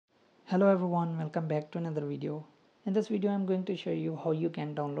Hello everyone, welcome back to another video. In this video I'm going to show you how you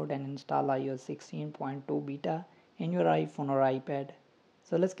can download and install iOS 16.2 beta in your iPhone or iPad.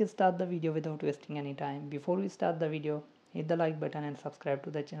 So let's get started the video without wasting any time. Before we start the video, hit the like button and subscribe to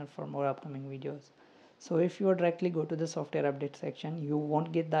the channel for more upcoming videos. So if you directly go to the software update section, you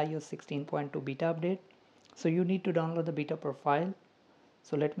won't get the iOS 16.2 beta update. So you need to download the beta profile.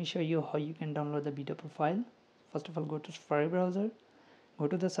 So let me show you how you can download the beta profile. First of all, go to Safari browser. Go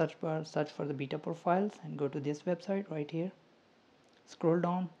to the search bar, search for the beta profiles and go to this website right here. Scroll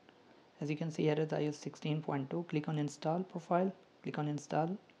down. As you can see, here is iOS 16.2. Click on install profile. Click on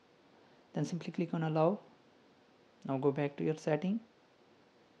install. Then simply click on allow. Now go back to your setting.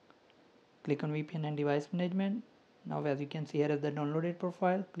 Click on VPN and device management. Now as you can see, here is the downloaded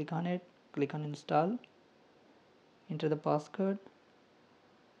profile. Click on it. Click on install. Enter the passcode.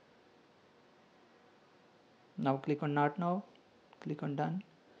 Now click on not now. Click on done.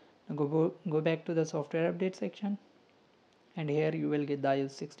 Now go back to the software update section. And here you will get the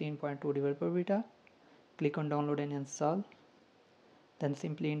iOS 16.2 developer beta. Click on download and install. Then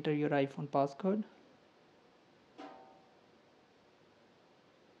simply enter your iPhone passcode.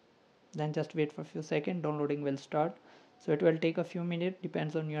 Then just wait for a few seconds, downloading will start. So it will take a few minutes,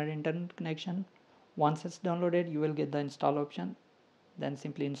 depends on your internet connection. Once it's downloaded, you will get the install option. Then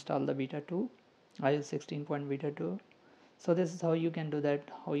simply install the beta 2, iOS 16. Beta 2. So this is how you can do that,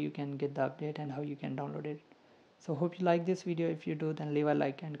 how you can get the update and how you can download it. So hope you like this video. If you do, then leave a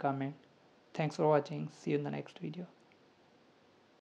like and comment. Thanks for watching. See you in the next video.